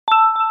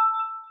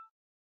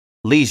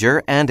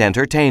Leisure and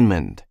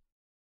Entertainment.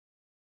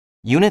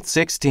 Unit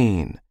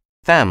 16,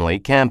 Family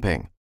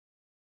Camping.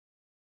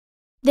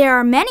 There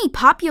are many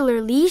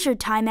popular leisure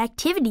time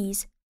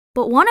activities,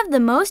 but one of the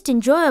most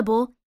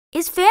enjoyable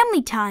is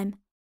family time.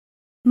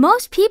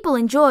 Most people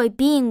enjoy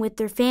being with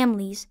their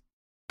families.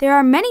 There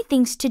are many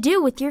things to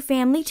do with your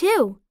family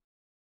too.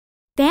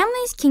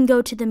 Families can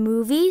go to the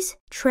movies,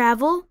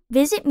 travel,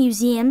 visit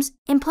museums,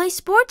 and play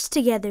sports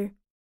together.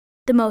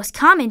 The most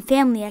common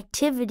family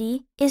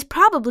activity is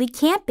probably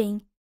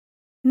camping.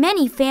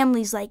 Many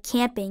families like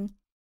camping.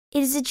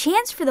 It is a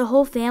chance for the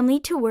whole family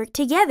to work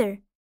together.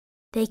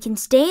 They can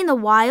stay in the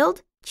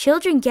wild,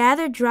 children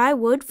gather dry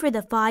wood for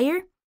the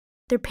fire,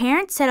 their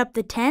parents set up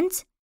the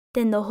tents,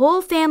 then the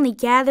whole family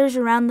gathers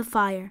around the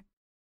fire.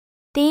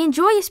 They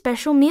enjoy a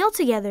special meal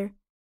together.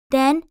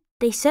 Then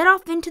they set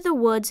off into the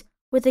woods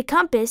with a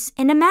compass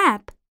and a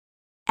map.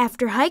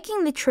 After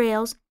hiking the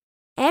trails,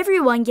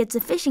 everyone gets a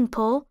fishing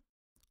pole.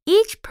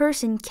 Each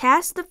person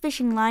casts the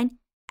fishing line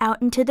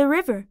out into the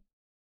river.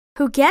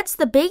 Who gets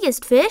the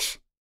biggest fish?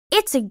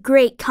 It's a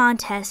great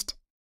contest.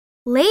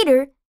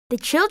 Later, the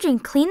children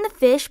clean the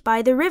fish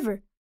by the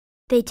river.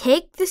 They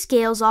take the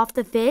scales off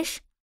the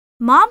fish.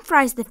 Mom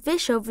fries the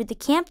fish over the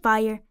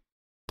campfire.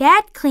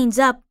 Dad cleans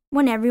up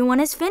when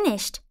everyone is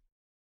finished.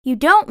 You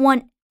don't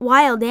want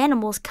wild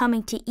animals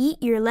coming to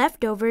eat your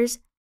leftovers.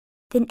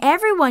 Then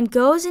everyone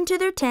goes into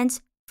their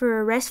tents for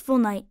a restful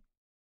night.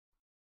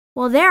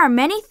 While there are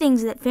many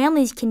things that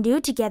families can do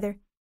together,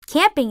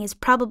 camping is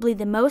probably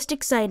the most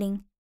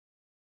exciting.